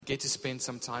get to spend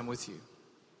some time with you.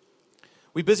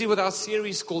 We're busy with our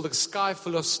series called A Sky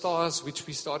Full of Stars, which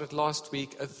we started last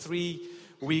week, a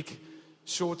 3-week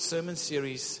short sermon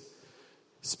series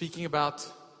speaking about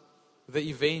the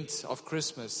event of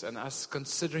Christmas and us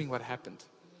considering what happened.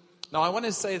 Now, I want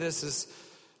to say this is,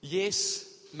 yes,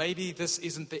 maybe this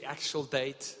isn't the actual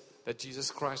date that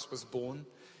Jesus Christ was born.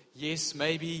 Yes,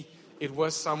 maybe it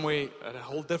was somewhere at a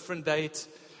whole different date.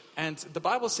 And the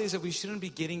Bible says that we shouldn't be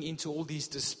getting into all these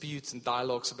disputes and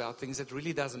dialogues about things that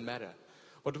really doesn't matter.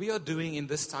 What we are doing in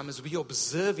this time is we are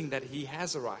observing that He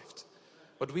has arrived.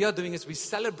 What we are doing is we're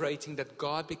celebrating that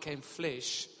God became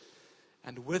flesh,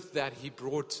 and with that He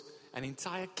brought an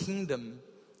entire kingdom.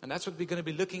 And that's what we're going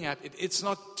to be looking at. It's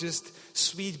not just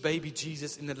sweet baby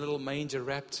Jesus in a little manger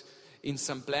wrapped in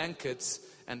some blankets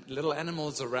and little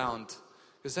animals around.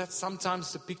 Because that's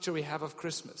sometimes the picture we have of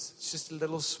Christmas. It's just a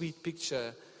little sweet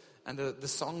picture and the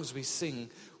songs we sing.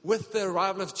 With the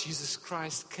arrival of Jesus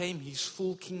Christ came His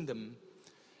full kingdom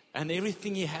and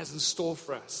everything He has in store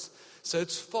for us. So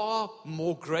it's far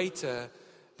more greater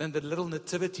than the little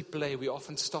nativity play we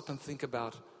often stop and think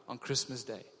about on Christmas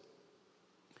Day.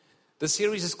 The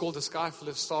series is called A Sky Full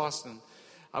of Stars, and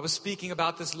I was speaking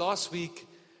about this last week,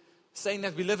 saying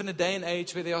that we live in a day and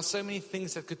age where there are so many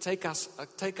things that could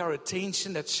take our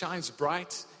attention, that shines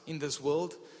bright in this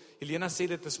world. Elena said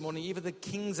it this morning, even the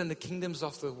kings and the kingdoms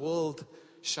of the world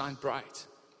shine bright.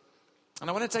 And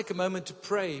I want to take a moment to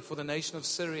pray for the nation of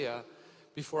Syria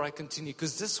before I continue,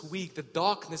 because this week the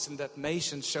darkness in that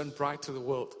nation shone bright to the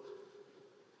world.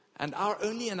 And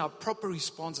our proper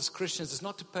response as Christians is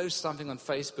not to post something on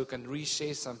Facebook and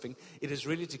reshare something. It is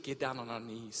really to get down on our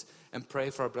knees and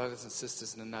pray for our brothers and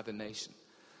sisters in another nation.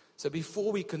 So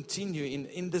before we continue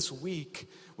in this week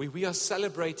where we are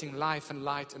celebrating life and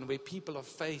light and where people are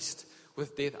faced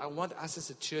with death, I want us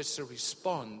as a church to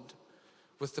respond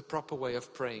with the proper way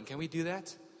of praying. Can we do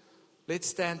that? Let's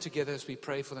stand together as we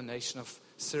pray for the nation of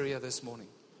Syria this morning.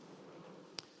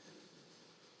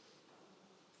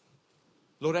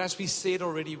 Lord, as we said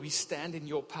already, we stand in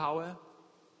Your power.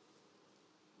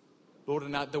 Lord,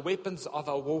 and the weapons of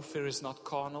our warfare is not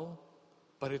carnal,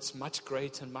 but it's much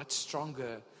greater and much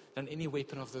stronger than any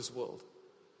weapon of this world.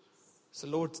 So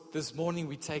Lord, this morning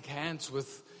we take hands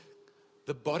with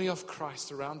the body of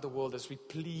Christ around the world as we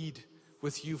plead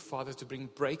with You, Father, to bring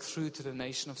breakthrough to the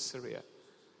nation of Syria.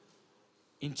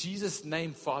 In Jesus'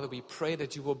 name, Father, we pray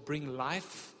that You will bring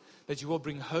life, that You will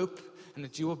bring hope, and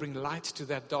that You will bring light to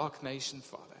that dark nation,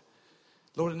 Father.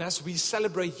 Lord, and as we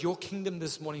celebrate Your kingdom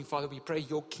this morning, Father, we pray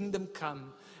Your kingdom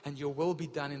come and Your will be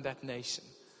done in that nation.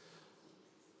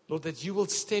 Lord, that You will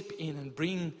step in and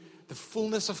bring the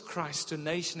fullness of Christ to a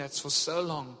nation that's for so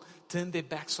long turned their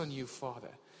backs on You, Father.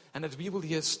 And that we will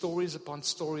hear stories upon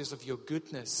stories of Your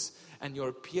goodness and Your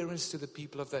appearance to the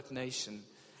people of that nation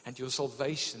and Your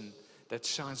salvation that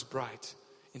shines bright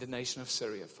in the nation of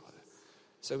Syria, Father.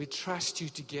 So we trust You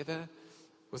together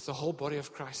with the whole body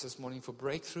of Christ this morning for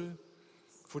breakthrough,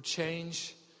 for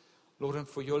change, Lord, and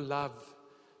for Your love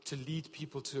to lead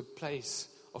people to a place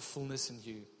of fullness in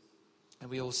You. And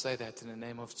we all say that in the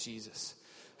name of Jesus.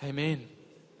 Amen.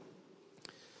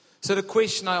 So the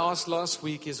question I asked last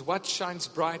week is, what shines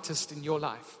brightest in your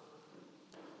life?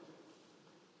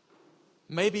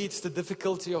 Maybe it's the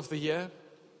difficulty of the year.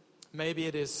 Maybe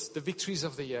it is the victories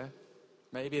of the year.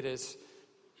 Maybe it is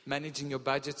managing your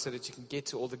budget so that you can get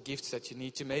to all the gifts that you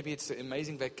need to. Maybe it's the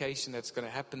amazing vacation that's going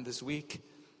to happen this week.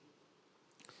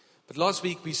 But last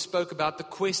week we spoke about the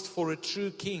quest for a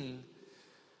true king.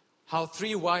 How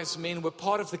 3 wise men were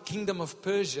part of the kingdom of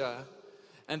Persia,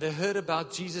 and they heard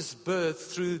about Jesus'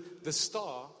 birth through the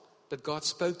star that God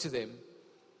spoke to them.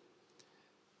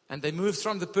 And they moved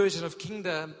from the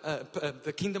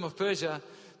kingdom of Persia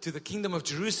to the kingdom of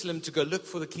Jerusalem to go look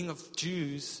for the King of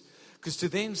Jews, because to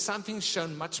them something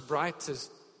shone much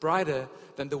brighter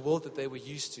than the world that they were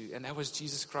used to, and that was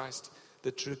Jesus Christ,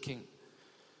 the true King.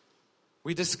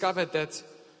 We discovered that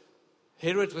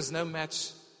Herod was no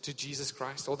match to Jesus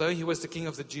Christ. Although he was the King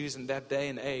of the Jews in that day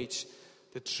and age,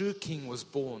 the true King was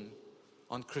born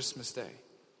on Christmas Day.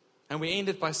 And we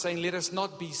ended by saying, let us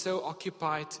not be so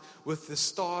occupied with the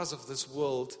stars of this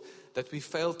world that we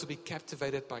fail to be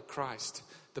captivated by Christ,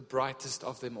 the brightest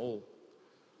of them all.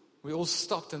 We all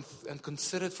stopped and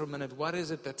considered for a minute, what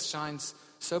is it that shines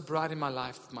so bright in my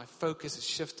life that my focus is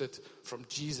shifted from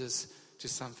Jesus to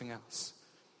something else?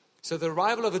 So the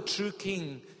arrival of a true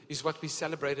King is what we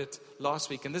celebrated last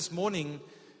week. And this morning,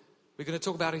 we're going to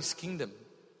talk about His kingdom.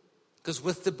 Because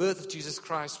with the birth of Jesus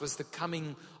Christ was the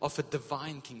coming of a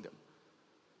divine kingdom.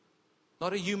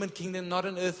 Not a human kingdom, not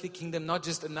an earthly kingdom, not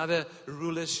just another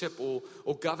rulership or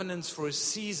governance for a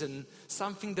season.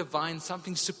 Something divine,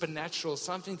 something supernatural,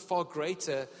 something far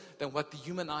greater than what the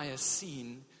human eye has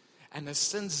seen. And has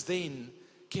since then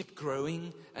kept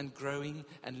growing and growing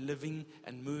and living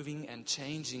and moving and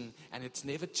changing. And it's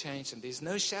never changed. And there's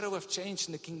no shadow of change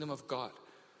in the kingdom of God.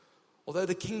 Although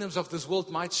the kingdoms of this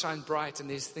world might shine bright and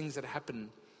there's things that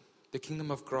happen, the kingdom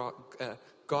of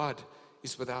God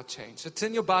is without change. So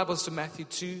turn your Bibles to Matthew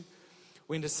 2.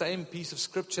 We're in the same piece of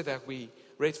scripture that we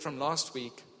read from last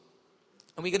week.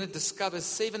 And we're going to discover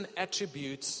 7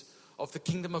 attributes of the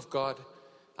kingdom of God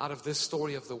out of this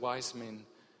story of the wise men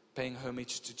paying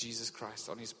homage to Jesus Christ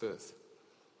on his birth.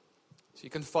 So you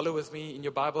can follow with me in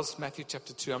your Bibles, Matthew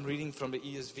chapter 2. I'm reading from the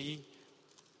ESV.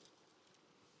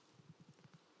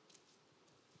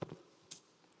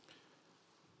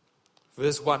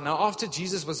 Verse 1, Now after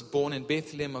Jesus was born in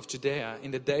Bethlehem of Judea,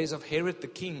 in the days of Herod the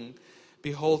king,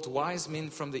 behold, wise men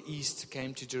from the east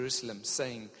came to Jerusalem,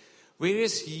 saying, Where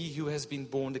is he who has been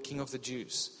born the King of the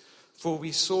Jews? For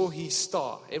we saw his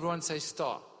star. Everyone say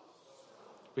star.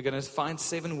 We're going to find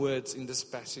 7 words in this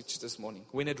passage this morning.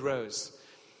 When it rose.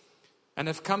 And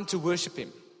have come to worship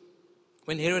him.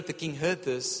 When Herod the king heard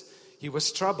this, he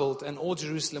was troubled, and all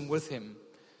Jerusalem with him.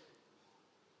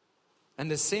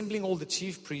 And assembling all the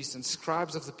chief priests and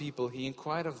scribes of the people, he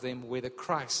inquired of them whether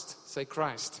Christ, say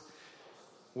Christ,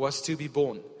 was to be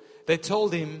born. They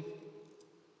told him,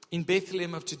 In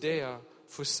Bethlehem of Judea,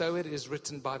 for so it is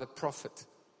written by the prophet.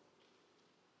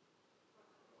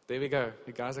 There we go.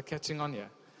 You guys are catching on here.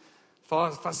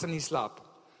 Vast in his lap.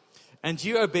 And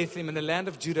you, O Bethlehem, in the land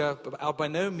of Judah, are by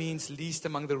no means least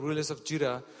among the rulers of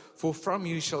Judah, for from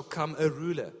you shall come a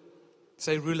ruler.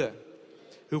 Say ruler.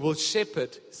 Who will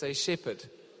shepherd, say shepherd,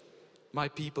 my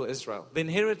people Israel. Then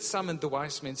Herod summoned the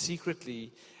wise men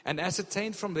secretly and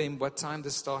ascertained from them what time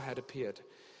the star had appeared.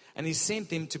 And he sent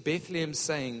them to Bethlehem,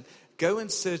 saying, Go and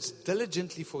search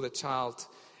diligently for the child,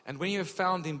 and when you have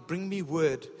found him, bring me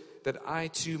word that I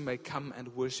too may come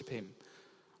and worship him.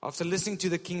 After listening to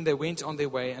the king, they went on their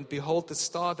way, and behold, the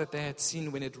star that they had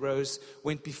seen when it rose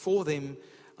went before them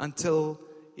until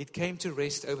it came to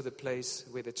rest over the place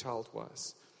where the child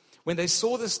was. When they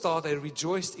saw the star, they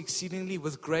rejoiced exceedingly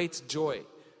with great joy.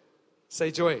 Say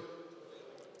joy.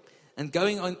 And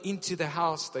going on into the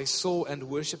house, they saw and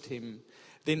worshipped him.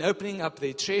 Then opening up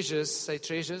their treasures, say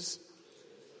treasures,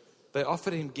 they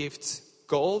offered him gifts,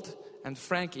 gold and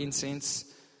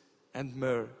frankincense and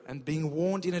myrrh. And being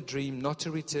warned in a dream not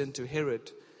to return to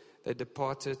Herod, they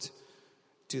departed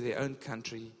to their own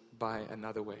country by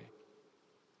another way.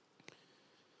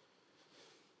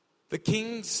 The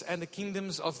kings and the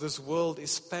kingdoms of this world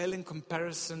is pale in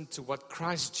comparison to what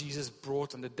Christ Jesus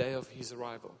brought on the day of his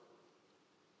arrival.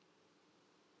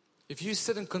 If you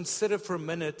sit and consider for a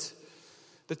minute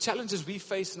the challenges we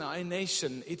face in our own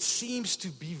nation, it seems to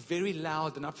be very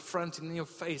loud and upfront and in your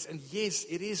face. And yes,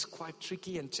 it is quite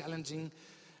tricky and challenging,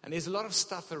 and there's a lot of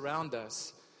stuff around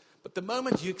us. But the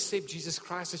moment you accept Jesus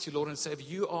Christ as your Lord and Savior,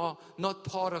 you are not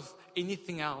part of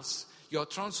anything else. You are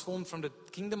transformed from the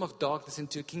kingdom of darkness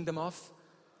into a kingdom of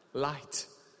light.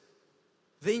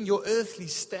 Then your earthly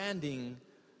standing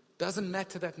doesn't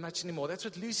matter that much anymore. That's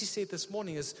what Lucy said this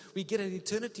morning, is we get an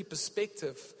eternity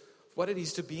perspective of what it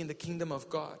is to be in the kingdom of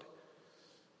God.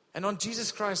 And on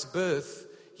Jesus Christ's birth,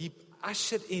 he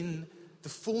ushered in the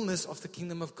fullness of the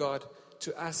kingdom of God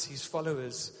to us, his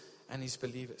followers and his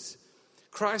believers.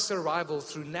 Christ's arrival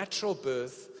through natural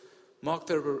birth marked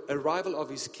the arrival of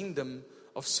his kingdom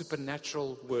of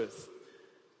supernatural worth.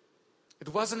 It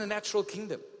wasn't a natural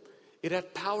kingdom. It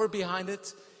had power behind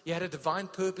it. It had a divine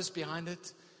purpose behind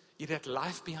it. It had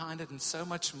life behind it and so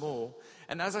much more.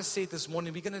 And as I said this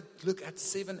morning, we're going to look at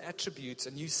 7 attributes,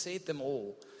 and you said them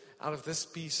all out of this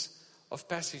piece of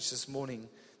passage this morning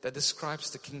that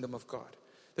describes the kingdom of God.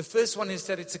 The first one is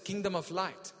that it's a kingdom of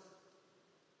light.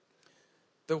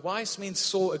 The wise men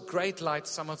saw a great light,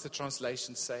 some of the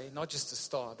translations say, not just a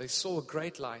star. They saw a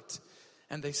great light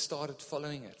and they started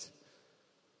following it.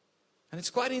 And it's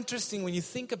quite interesting when you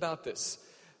think about this.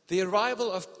 The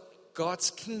arrival of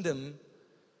God's kingdom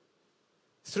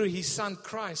through his son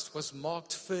Christ was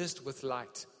marked first with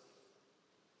light.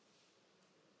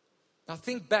 Now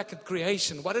think back at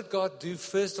creation. What did God do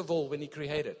first of all when he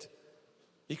created?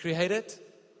 He created?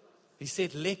 He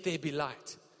said, let there be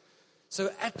light.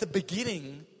 So at the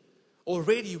beginning,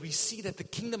 already we see that the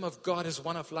kingdom of God is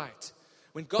one of light.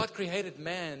 When God created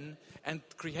man and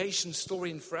creation story,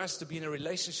 and for us to be in a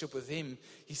relationship with him,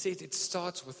 he said it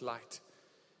starts with light.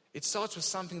 It starts with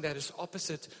something that is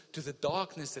opposite to the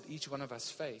darkness that each one of us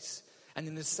face. And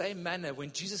in the same manner,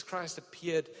 when Jesus Christ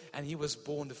appeared and he was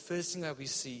born, the first thing that we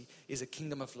see is a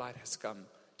kingdom of light has come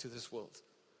to this world.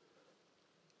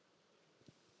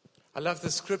 I love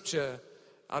the scripture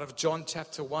out of John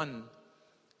chapter 1.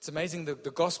 It's amazing the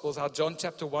Gospels, how John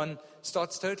chapter 1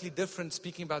 starts totally different,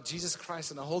 speaking about Jesus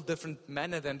Christ in a whole different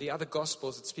manner than the other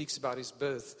Gospels. It speaks about his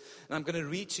birth. And I'm going to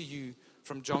read to you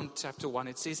from John chapter 1.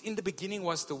 It says, "In the beginning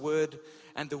was the Word,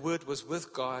 and the Word was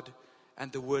with God,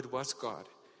 and the Word was God.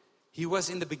 He was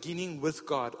in the beginning with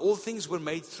God. All things were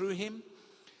made through him,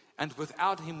 and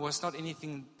without him was not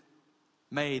anything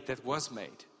made that was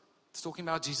made." It's talking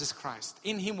about Jesus Christ.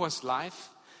 "In him was life,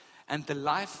 and the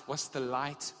life was the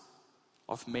light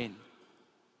of men.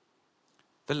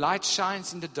 The light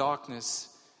shines in the darkness,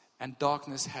 and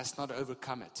darkness has not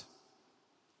overcome it."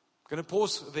 I'm going to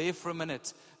pause there for a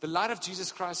minute. The light of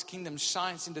Jesus Christ's kingdom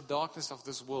shines in the darkness of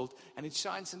this world, and it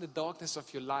shines in the darkness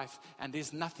of your life, and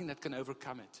there's nothing that can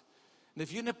overcome it. And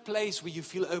if you're in a place where you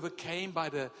feel overcome by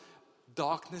the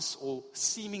darkness or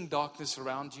seeming darkness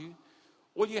around you,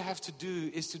 all you have to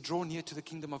do is to draw near to the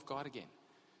kingdom of God again.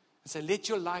 And say, let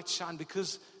your light shine,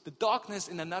 because the darkness,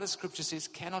 in another scripture says,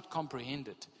 cannot comprehend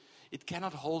it. It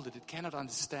cannot hold it. It cannot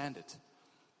understand it.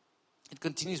 It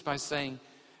continues by saying,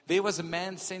 "There was a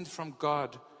man sent from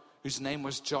God whose name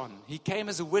was John. He came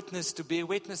as a witness to bear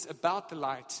witness about the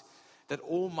light, that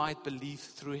all might believe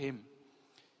through him.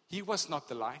 He was not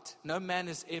the light. No man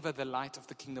is ever the light of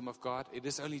the kingdom of God. It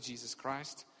is only Jesus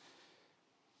Christ.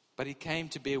 But he came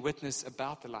to bear witness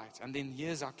about the light." And then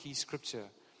here's our key scripture.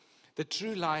 "The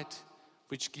true light,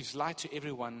 which gives light to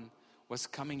everyone, was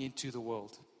coming into the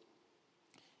world.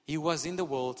 He was in the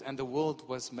world, and the world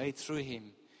was made through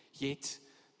him. Yet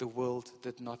the world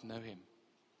did not know him."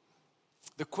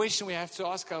 The question we have to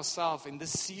ask ourselves in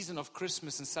this season of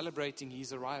Christmas and celebrating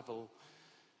his arrival: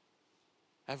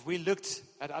 have we looked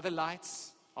at other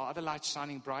lights? Are other lights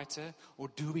shining brighter? Or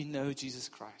do we know Jesus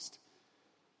Christ?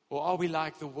 Or are we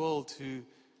like the world, who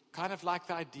kind of like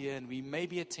the idea, and we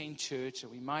maybe attend church,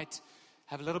 and we might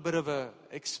have a little bit of a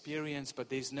experience, but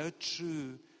there's no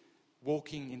true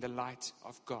walking in the light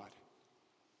of God?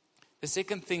 The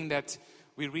second thing that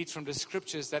we read from the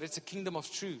scriptures, that it's a kingdom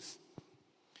of truth.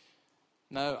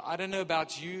 Now, I don't know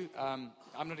about you. I'm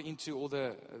not into all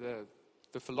the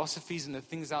philosophies and the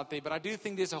things out there, but I do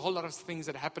think there's a whole lot of things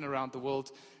that happen around the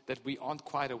world that we aren't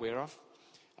quite aware of.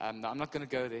 Now, I'm not going to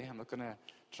go there. I'm not going to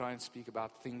try and speak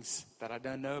about things that I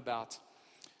don't know about.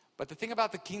 But the thing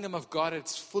about the kingdom of God,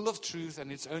 it's full of truth,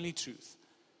 and it's only truth.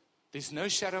 There's no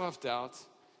shadow of doubt.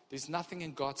 There's nothing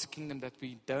in God's kingdom that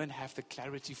we don't have the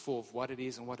clarity for, of what it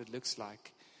is and what it looks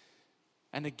like.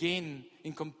 And again,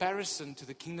 in comparison to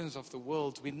the kingdoms of the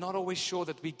world, we're not always sure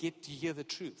that we get to hear the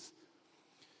truth.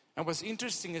 And what's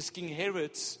interesting is King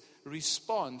Herod's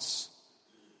response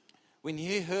when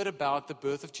he heard about the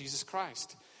birth of Jesus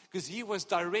Christ, because he was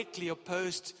directly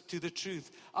opposed to the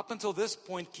truth. Up until this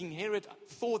point, King Herod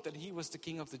thought that he was the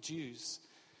king of the Jews.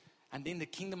 And then the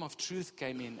kingdom of truth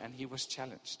came in, and he was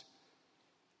challenged.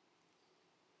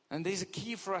 And there's a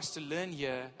key for us to learn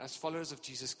here as followers of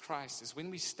Jesus Christ, is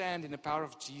when we stand in the power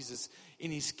of Jesus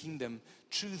in his kingdom,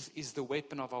 truth is the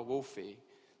weapon of our warfare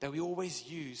that we always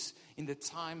use in the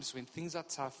times when things are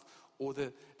tough, or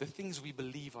the things we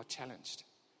believe are challenged.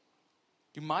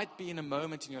 You might be in a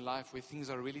moment in your life where things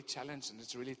are really challenged and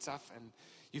it's really tough, and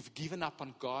you've given up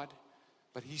on God,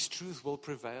 but his truth will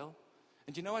prevail.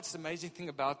 And you know what's the amazing thing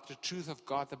about the truth of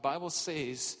God? The Bible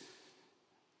says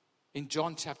in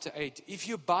John chapter 8, "If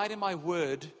you abide in my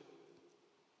word,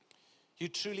 you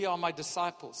truly are my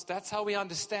disciples." That's how we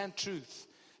understand truth,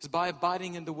 is by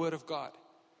abiding in the word of God.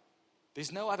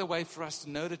 There's no other way for us to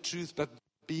know the truth but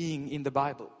being in the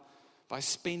Bible, by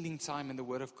spending time in the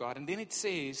word of God. And then it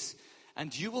says,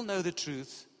 "And you will know the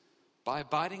truth by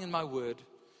abiding in my word,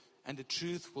 and the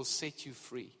truth will set you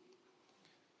free."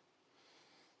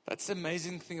 That's the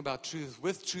amazing thing about truth.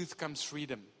 With truth comes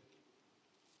freedom.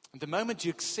 And the moment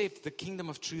you accept the kingdom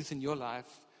of truth in your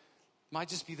life, might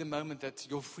just be the moment that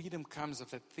your freedom comes of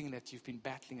that thing that you've been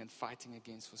battling and fighting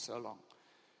against for so long.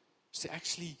 So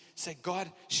actually say, "God,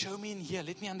 show me in here.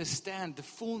 Let me understand the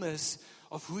fullness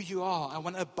of who you are. I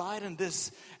want to abide in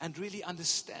this and really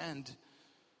understand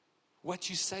what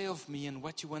you say of me and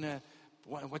what you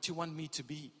want me to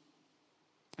be."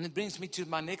 And it brings me to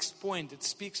my next point. It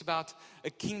speaks about a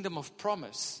kingdom of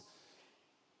promise.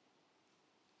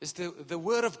 It's the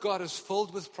word of God is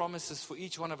filled with promises for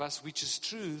each one of us, which is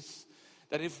truth,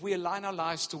 that if we align our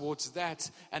lives towards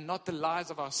that and not the lies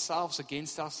of ourselves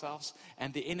against ourselves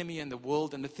and the enemy and the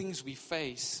world and the things we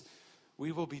face,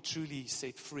 we will be truly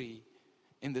set free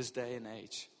in this day and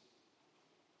age.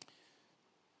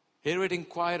 Herod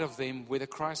inquired of them whether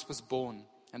Christ was born,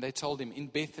 and they told him, in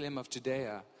Bethlehem of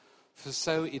Judea, for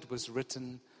so it was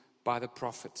written by the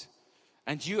prophet.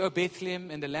 And you, O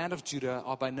Bethlehem, in the land of Judah,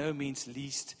 are by no means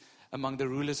least among the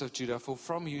rulers of Judah, for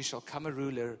from you shall come a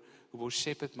ruler who will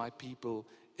shepherd my people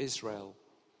Israel.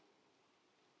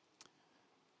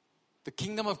 The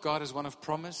kingdom of God is one of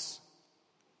promise.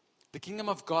 The kingdom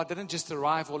of God didn't just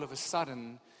arrive all of a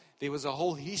sudden. There was a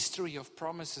whole history of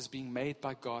promises being made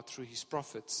by God through His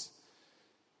prophets.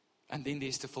 And then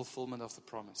there's the fulfillment of the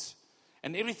promise.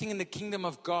 And everything in the kingdom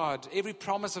of God, every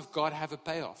promise of God have a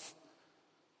payoff.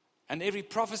 And every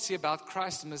prophecy about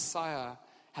Christ the Messiah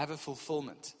have a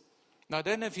fulfillment. Now, I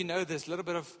don't know if you know this, a little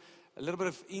bit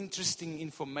of interesting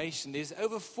information. There's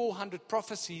over 400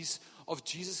 prophecies of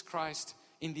Jesus Christ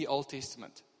in the Old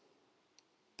Testament.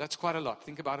 That's quite a lot.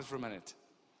 Think about it for a minute.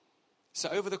 So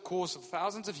over the course of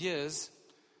thousands of years,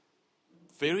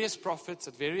 various prophets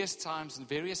at various times in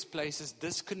various places,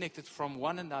 disconnected from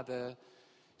one another,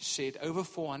 shared over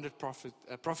 400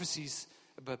 prophecies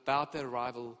about the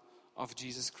arrival of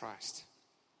Jesus Christ.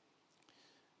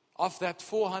 Of that,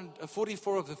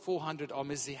 44 of the 400 are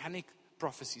messianic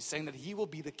prophecies, saying that He will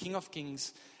be the King of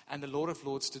Kings and the Lord of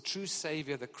Lords, the true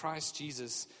Savior, the Christ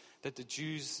Jesus that the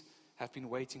Jews have been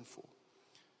waiting for.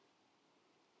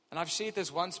 And I've shared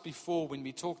this once before when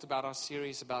we talked about our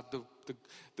series about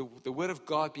the Word of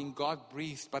God being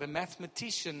God-breathed. But a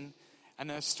mathematician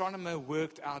and an astronomer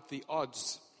worked out the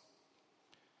odds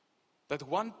that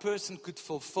one person could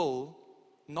fulfill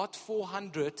not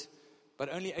 400,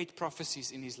 but only 8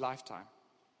 prophecies in his lifetime.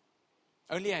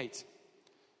 Only 8.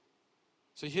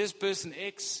 So here's person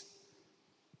X.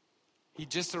 He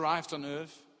just arrived on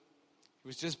earth. He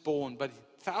was just born. But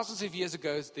thousands of years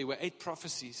ago, there were 8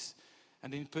 prophecies.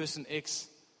 And then person X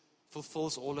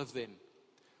fulfills all of them.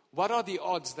 What are the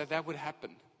odds that that would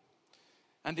happen?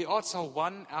 And the odds are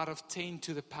 1 out of 10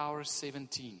 to the power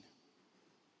 17.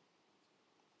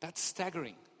 That's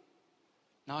staggering.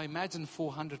 Now imagine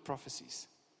 400 prophecies.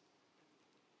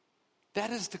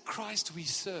 That is the Christ we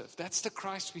serve. That's the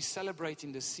Christ we celebrate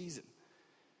in this season.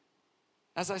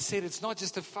 As I said, it's not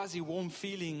just a fuzzy, warm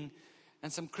feeling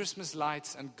and some Christmas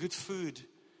lights and good food.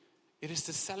 It is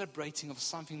the celebrating of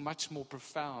something much more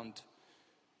profound.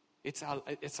 It's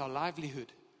our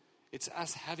livelihood. It's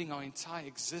us having our entire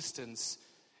existence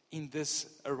in this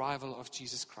arrival of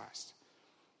Jesus Christ.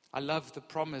 I love the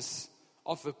promise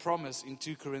in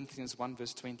 2 Corinthians 1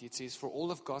 verse 20. It says, for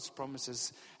all of God's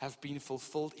promises have been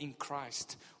fulfilled in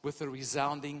Christ with a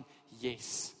resounding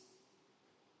yes.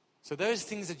 So those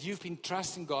things that you've been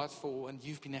trusting God for and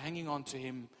you've been hanging on to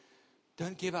Him,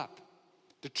 don't give up.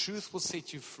 The truth will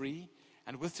set you free,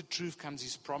 and with the truth comes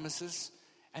His promises,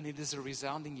 and it is a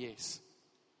resounding yes.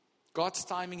 God's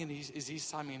timing is His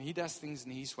timing, and He does things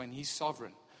in His way, and He's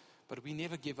sovereign. But we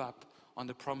never give up on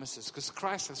the promises, because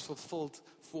Christ has fulfilled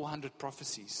 400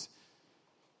 prophecies.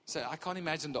 So I can't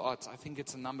imagine the odds. I think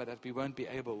it's a number that we won't be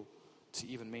able to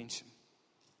even mention.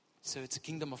 So it's a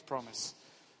kingdom of promise.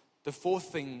 The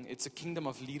fourth thing, it's a kingdom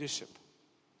of leadership.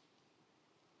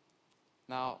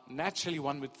 Now, naturally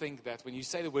one would think that when you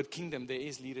say the word kingdom, there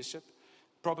is leadership.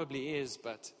 Probably is,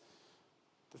 but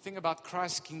the thing about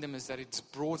Christ's kingdom is that it's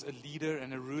brought a leader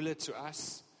and a ruler to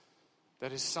us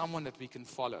that is someone that we can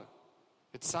follow.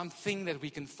 It's something that we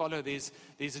can follow. There's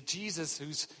a Jesus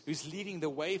who's leading the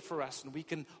way for us, and we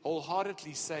can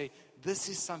wholeheartedly say, this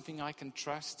is something I can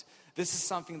trust. This is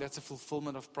something that's a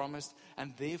fulfillment of promise,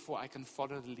 and therefore I can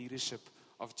follow the leadership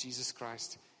of Jesus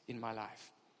Christ in my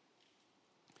life.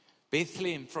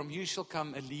 Bethlehem, from you shall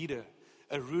come a leader,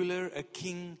 a ruler, a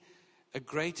king, a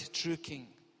great true king.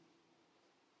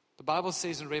 The Bible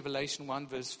says in Revelation 1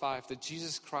 verse 5 that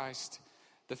Jesus Christ,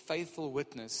 the faithful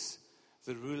witness,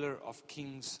 the ruler of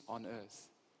kings on earth.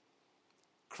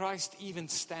 Christ even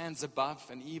stands above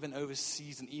and even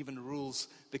oversees and even rules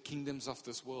the kingdoms of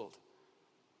this world.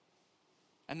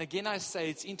 And again I say,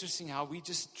 it's interesting how we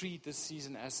just treat this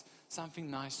season as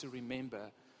something nice to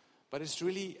remember. But it's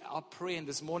really our prayer in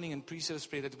this morning and pre-service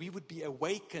prayer that we would be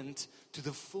awakened to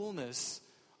the fullness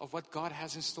of what God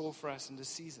has in store for us in this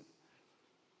season.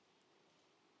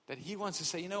 That He wants to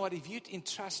say, you know what, if you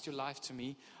entrust your life to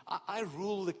me, I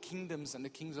rule the kingdoms and the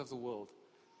kings of the world.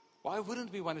 Why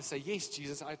wouldn't we want to say, yes,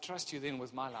 Jesus, I trust you then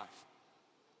with my life?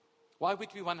 Why would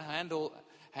we want to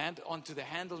hand onto the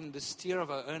handle and the steer of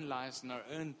our own lives and our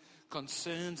own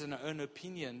concerns and our own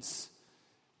opinions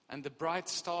and the bright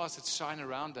stars that shine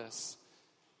around us,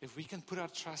 if we can put our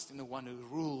trust in the one who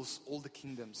rules all the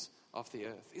kingdoms of the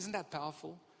earth? Isn't that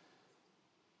powerful?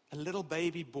 A little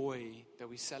baby boy that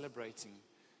we're celebrating,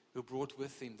 who brought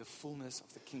with him the fullness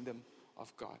of the kingdom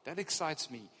of God. That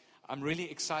excites me. I'm really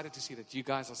excited to see that you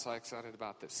guys are so excited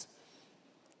about this.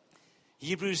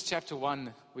 Hebrews chapter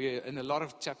 1, we're in a lot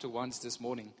of chapter 1s this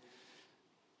morning,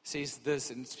 says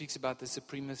this, and it speaks about the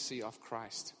supremacy of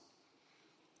Christ.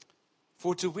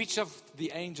 For to which of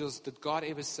the angels did God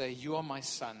ever say, "You are my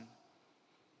son"?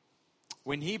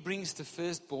 When he brings the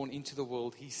firstborn into the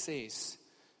world, he says,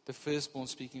 the firstborn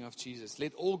speaking of Jesus,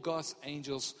 "Let all God's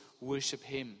angels worship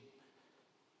him."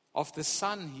 Of the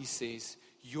Son, he says,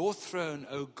 "Your throne,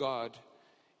 O God,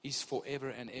 is forever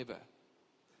and ever."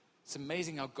 It's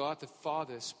amazing how God the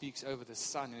Father speaks over the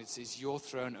Son, and it says, "Your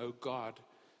throne, O God,"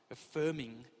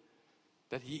 affirming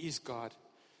that he is God,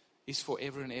 is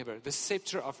forever and ever. The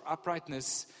scepter of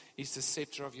uprightness is the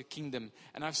scepter of your kingdom.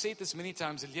 And I've said this many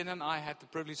times. Elena and I had the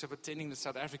privilege of attending the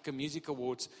South Africa Music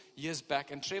Awards years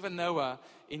back. And Trevor Noah,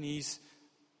 in his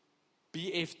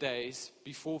BF days,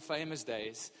 before famous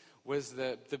days, was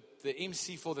the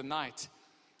MC for the night.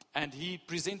 And he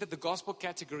presented the gospel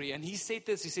category. And he said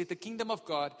this, he said, the kingdom of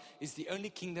God is the only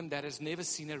kingdom that has never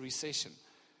seen a recession.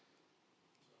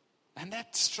 And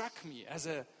that struck me as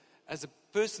a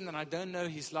person that I don't know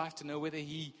his life to know whether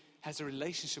he has a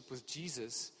relationship with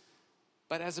Jesus,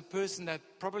 but as a person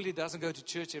that probably doesn't go to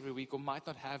church every week or might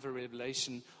not have a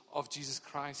revelation of Jesus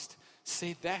Christ,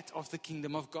 say that of the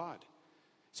kingdom of God.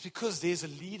 It's because there's a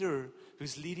leader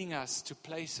who's leading us to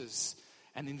places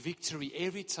and in victory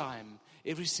every time,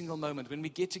 every single moment. When we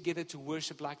get together to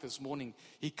worship like this morning,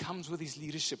 he comes with his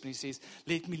leadership and he says,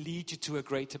 "Let me lead you to a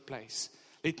greater place.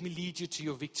 Let me lead you to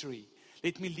your victory.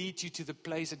 Let me lead you to the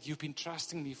place that you've been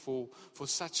trusting me for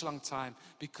such a long time,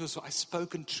 because I've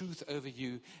spoken truth over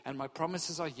you and my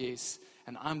promises are yes,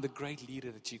 and I'm the great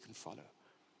leader that you can follow."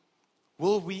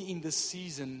 Will we in this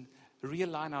season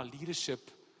realign our leadership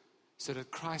so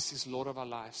that Christ is Lord of our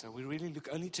lives and we really look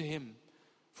only to him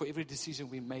for every decision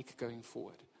we make going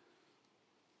forward?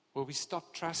 Will we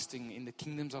stop trusting in the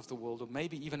kingdoms of the world, or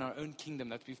maybe even our own kingdom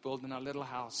that we've built in our little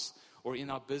house or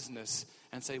in our business,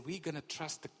 and say we're going to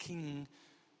trust the King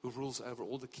who rules over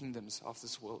all the kingdoms of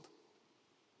this world?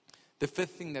 The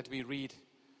fifth thing that we read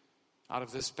out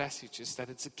of this passage is that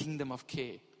it's a kingdom of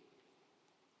care.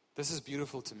 This is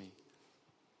beautiful to me.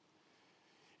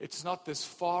 It's not this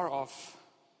far off,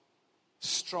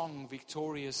 strong,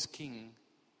 victorious king.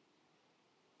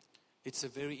 It's a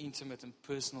very intimate and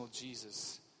personal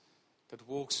Jesus that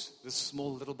walks the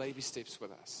small little baby steps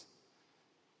with us.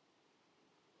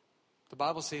 The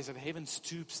Bible says that heaven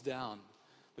stoops down,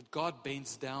 that God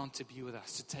bends down to be with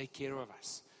us, to take care of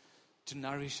us, to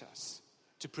nourish us,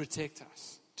 to protect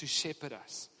us, to shepherd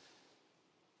us.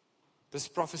 This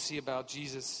prophecy about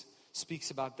Jesus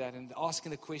speaks about that and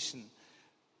asking the question,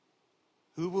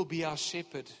 who will be our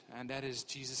shepherd? And that is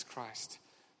Jesus Christ,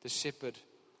 the shepherd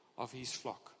of his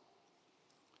flock.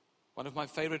 One of my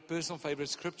personal favorite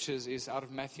scriptures is out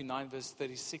of Matthew 9 verse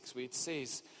 36, where it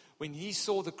says, when he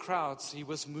saw the crowds, he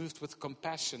was moved with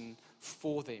compassion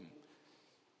for them.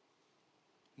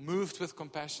 Moved with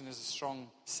compassion is a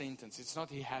strong sentence. It's not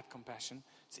he had compassion.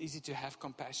 It's easy to have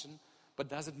compassion, but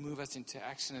does it move us into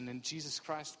action? And in Jesus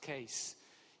Christ's case,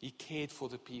 he cared for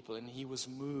the people and he was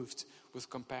moved with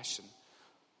compassion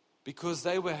because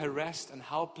they were harassed and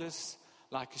helpless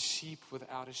like a sheep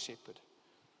without a shepherd.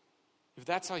 If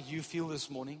that's how you feel this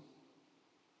morning,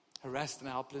 harassed and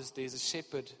helpless, there's a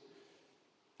shepherd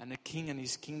and a king and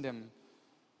his kingdom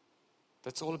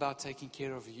that's all about taking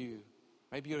care of you.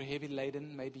 Maybe you're heavy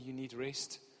laden, maybe you need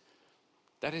rest.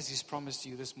 That is his promise to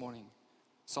you this morning.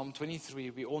 Psalm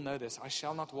 23, we all know this. I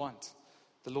shall not want.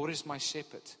 The Lord is my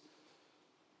shepherd.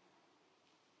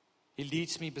 He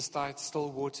leads me beside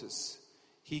still waters.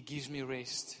 He gives me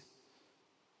rest.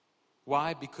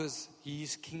 Why? Because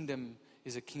his kingdom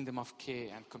is a kingdom of care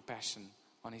and compassion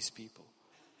on his people.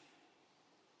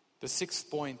 The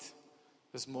sixth point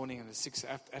this morning, and the sixth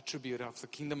attribute of the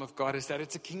kingdom of God, is that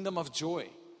it's a kingdom of joy.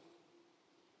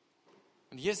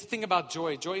 And here's the thing about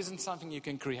joy. Joy isn't something you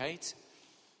can create.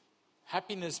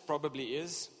 Happiness probably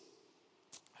is.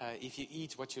 If you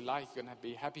eat what you like, you're going to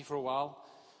be happy for a while.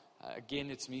 Again,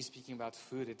 it's me speaking about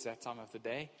food. It's that time of the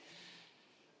day.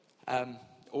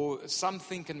 Or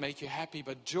something can make you happy,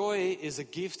 but joy is a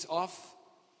gift of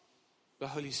the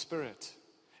Holy Spirit.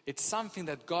 It's something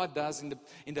that God does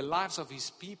in the lives of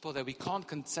his people that we can't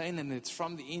contain, and it's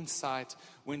from the inside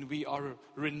when we are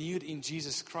renewed in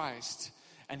Jesus Christ.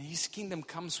 And his kingdom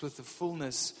comes with the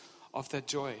fullness of that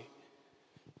joy.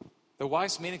 The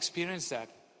wise men experienced that.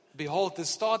 Behold, the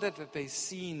star that they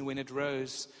seen when it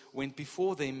rose went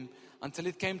before them until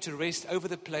it came to rest over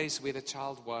the place where the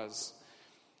child was.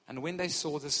 And when they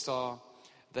saw the star,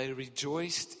 they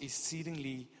rejoiced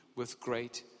exceedingly with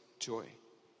great joy.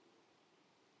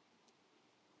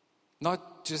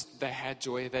 Not just they had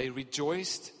joy, they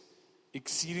rejoiced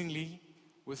exceedingly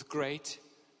with great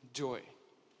joy.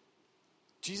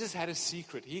 Jesus had a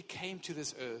secret. He came to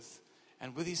this earth,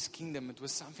 and with his kingdom, it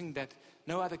was something that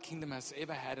no other kingdom has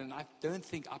ever had. And I don't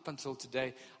think up until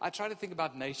today, I try to think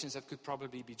about nations that could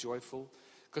probably be joyful,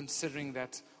 considering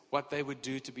that what they would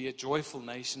do to be a joyful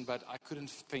nation, but I couldn't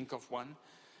think of one.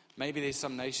 Maybe there's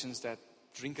some nations that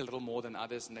drink a little more than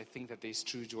others, and they think that there's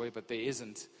true joy, but there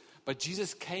isn't. But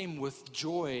Jesus came with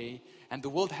joy, and the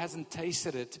world hasn't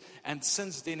tasted it. And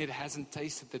since then, it hasn't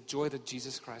tasted the joy that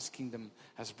Jesus Christ's kingdom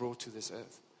has brought to this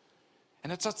earth.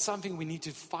 And it's not something we need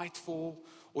to fight for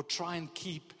or try and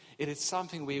keep. It is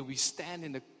something where we stand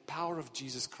in the power of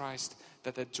Jesus Christ,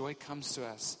 that joy comes to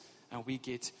us, and we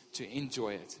get to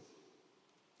enjoy it.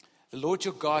 The Lord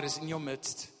your God is in your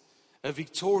midst, a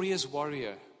victorious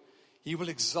warrior. He will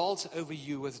exult over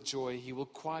you with joy. He will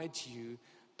quiet you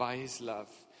by his love.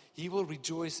 He will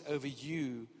rejoice over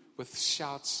you with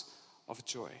shouts of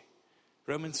joy.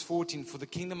 Romans 14, for the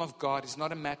kingdom of God is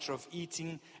not a matter of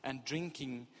eating and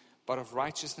drinking, but of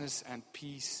righteousness and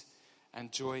peace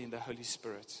and joy in the Holy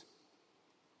Spirit.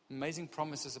 Amazing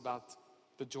promises about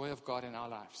the joy of God in our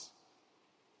lives.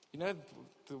 You know,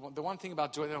 the one thing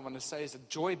about joy that I want to say is that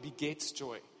joy begets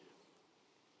joy.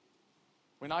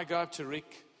 When I go up to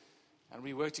Rick, and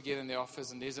we work together in the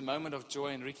office, and there's a moment of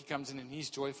joy, and Ricky comes in and he's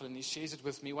joyful and he shares it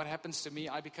with me. What happens to me?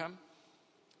 I become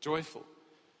joyful.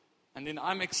 And then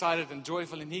I'm excited and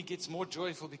joyful, and he gets more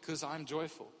joyful because I'm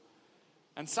joyful.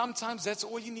 And sometimes that's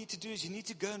all you need to do, is you need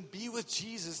to go and be with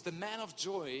Jesus, the man of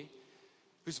joy,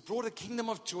 who's brought a kingdom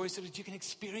of joy so that you can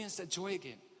experience that joy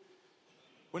again.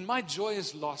 When my joy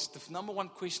is lost, the number one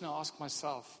question I ask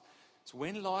myself is,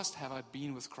 when last have I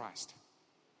been with Christ?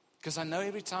 Because I know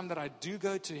every time that I do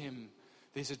go to him,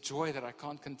 there's a joy that I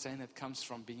can't contain that comes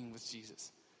from being with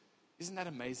Jesus. Isn't that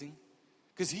amazing?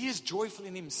 Because he is joyful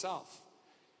in himself.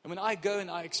 And when I go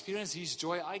and I experience his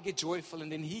joy, I get joyful,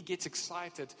 and then he gets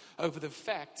excited over the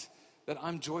fact that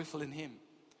I'm joyful in him.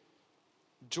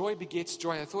 Joy begets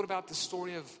joy. I thought about the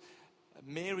story of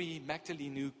Mary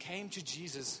Magdalene, who came to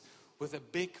Jesus with a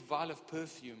big vial of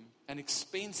perfume, an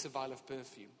expensive vial of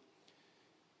perfume.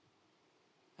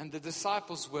 And the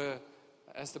disciples were,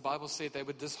 as the Bible said, they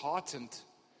were disheartened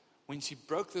when she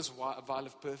broke this vial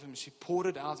of perfume. She poured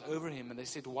it out over him, and they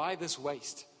said, why this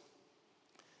waste?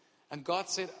 And God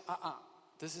said,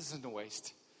 this isn't a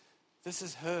waste. This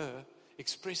is her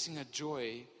expressing her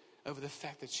joy over the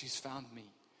fact that she's found me.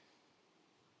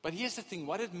 But here's the thing,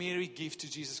 what did Mary give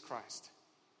to Jesus Christ?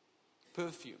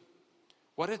 Perfume.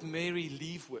 What did Mary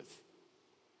leave with?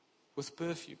 With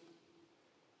perfume.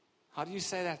 How do you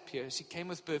say that, Pierre? She came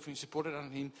with perfume, she poured it on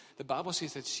him. The Bible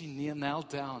says that she knelt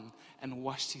down and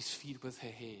washed his feet with her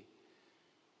hair.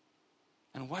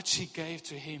 And what she gave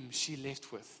to him, she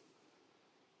left with.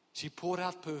 She poured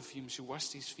out perfume, she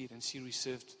washed his feet, and she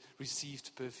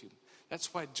received perfume.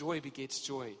 That's why joy begets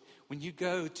joy. When you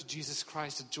go to Jesus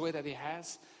Christ, the joy that he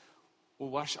has will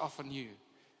wash off on you,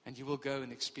 and you will go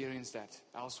and experience that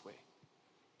elsewhere.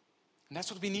 And that's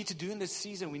what we need to do in this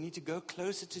season. We need to go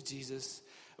closer to Jesus,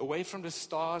 away from the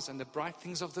stars and the bright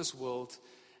things of this world,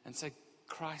 and say,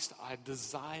 Christ, I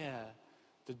desire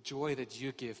the joy that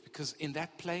you give. Because in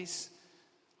that place,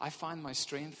 I find my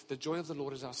strength. The joy of the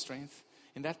Lord is our strength.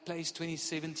 In that place,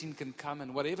 2017 can come,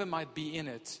 and whatever might be in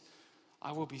it,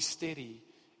 I will be steady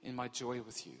in my joy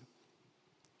with you.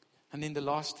 And then the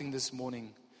last thing this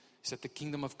morning is that the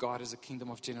kingdom of God is a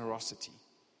kingdom of generosity.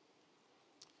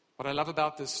 What I love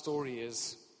about this story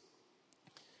is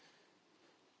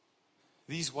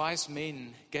these wise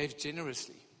men gave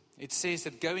generously. It says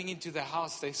that going into the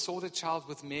house, they saw the child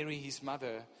with Mary, his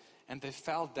mother, and they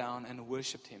fell down and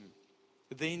worshipped him.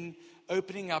 Then,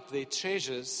 opening up their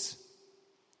treasures,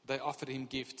 they offered him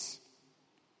gifts.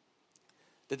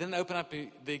 They didn't open up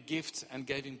their gifts and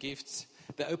gave him gifts.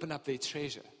 They opened up their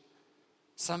treasure.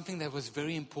 Something that was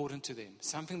very important to them.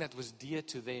 Something that was dear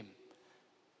to them.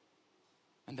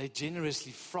 And they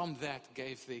generously from that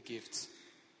gave their gifts.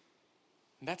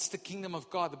 And that's the kingdom of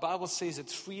God. The Bible says that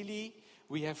freely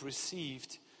we have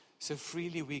received, so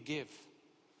freely we give.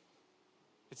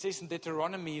 It says in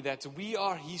Deuteronomy that we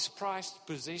are his prized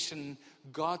possession,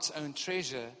 God's own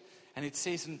treasure. And it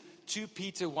says in 2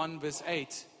 Peter 1 verse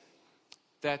 8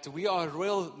 that we are a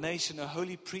royal nation, a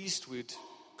holy priesthood,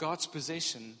 God's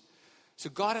possession. So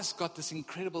God has got this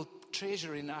incredible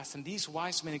treasure in us. And these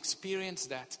wise men experienced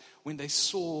that when they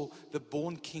saw the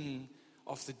born King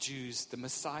of the Jews, the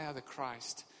Messiah, the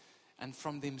Christ. And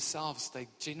from themselves, they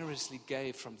generously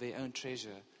gave from their own treasure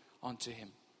onto him.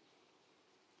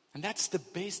 And that's the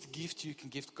best gift you can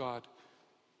give God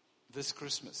this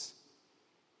Christmas.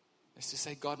 is to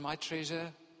say, God, my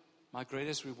treasure, my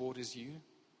greatest reward is you.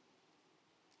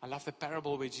 I love the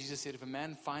parable where Jesus said, if a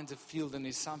man finds a field and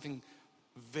there's something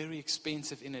very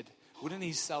expensive in it, wouldn't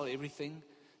he sell everything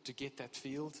to get that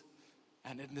field?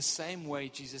 And in the same way,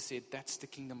 Jesus said, that's the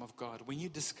kingdom of God. When you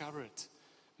discover it,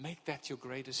 make that your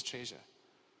greatest treasure.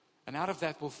 And out of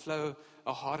that will flow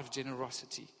a heart of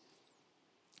generosity.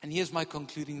 And here's my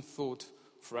concluding thought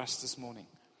for us this morning.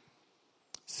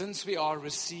 Since we are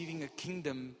receiving a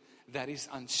kingdom that is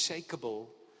unshakable,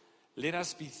 let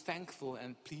us be thankful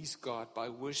and please God by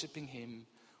worshiping Him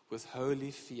with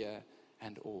holy fear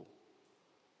and awe.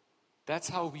 That's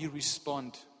how we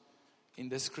respond in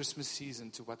this Christmas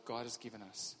season to what God has given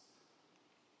us.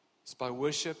 It's by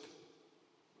worship,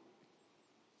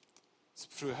 it's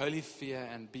through holy fear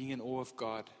and being in awe of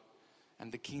God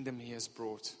and the kingdom He has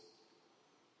brought.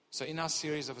 So in our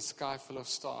series of A Sky Full of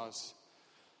Stars,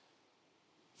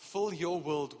 fill your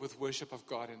world with worship of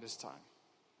God in this time.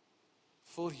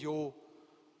 Fill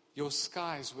your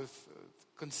skies with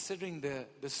considering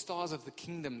the stars of the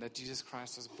kingdom that Jesus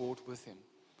Christ has brought with Him,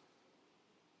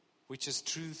 which is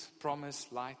truth, promise,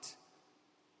 light,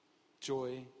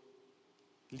 joy,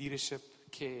 leadership,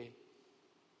 care,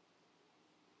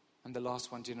 and the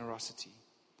last one, generosity.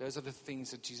 Those are the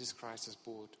things that Jesus Christ has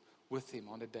brought with Him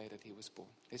on the day that He was born.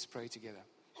 Let's pray together.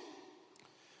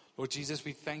 Lord Jesus,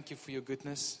 we thank You for Your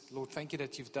goodness. Lord, thank You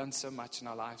that You've done so much in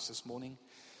our lives this morning,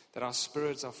 that our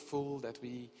spirits are full, that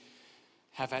we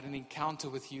have had an encounter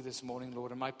with You this morning,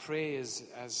 Lord. And my prayer is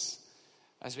as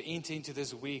we enter into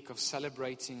this week of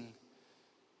celebrating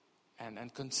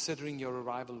and considering Your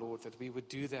arrival, Lord, that we would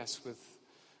do this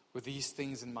with these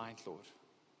things in mind, Lord.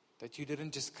 That You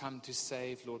didn't just come to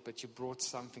save, Lord, but You brought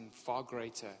something far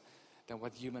greater than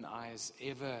what human eyes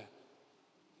ever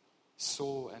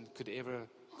saw and could ever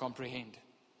comprehend.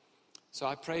 So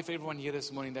I pray for everyone here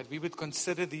this morning that we would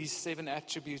consider these 7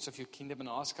 attributes of Your kingdom and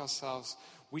ask ourselves,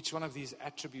 which one of these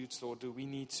attributes, Lord, do we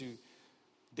need to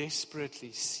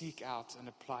desperately seek out and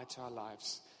apply to our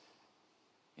lives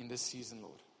in this season,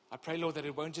 Lord. I pray, Lord, that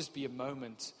it won't just be a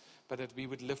moment, but that we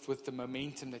would live with the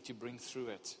momentum that You bring through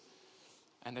it.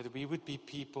 And that we would be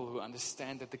people who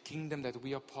understand that the kingdom that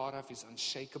we are part of is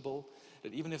unshakable.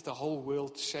 That even if the whole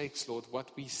world shakes, Lord, what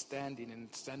we stand in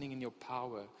and standing in Your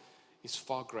power is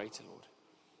far greater, Lord.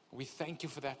 We thank You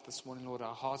for that this morning, Lord.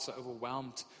 Our hearts are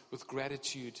overwhelmed with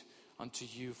gratitude unto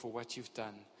You for what You've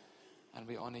done. And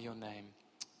we honor Your name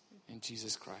in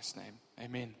Jesus Christ's name.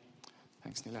 Amen.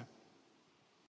 Thanks, Nila.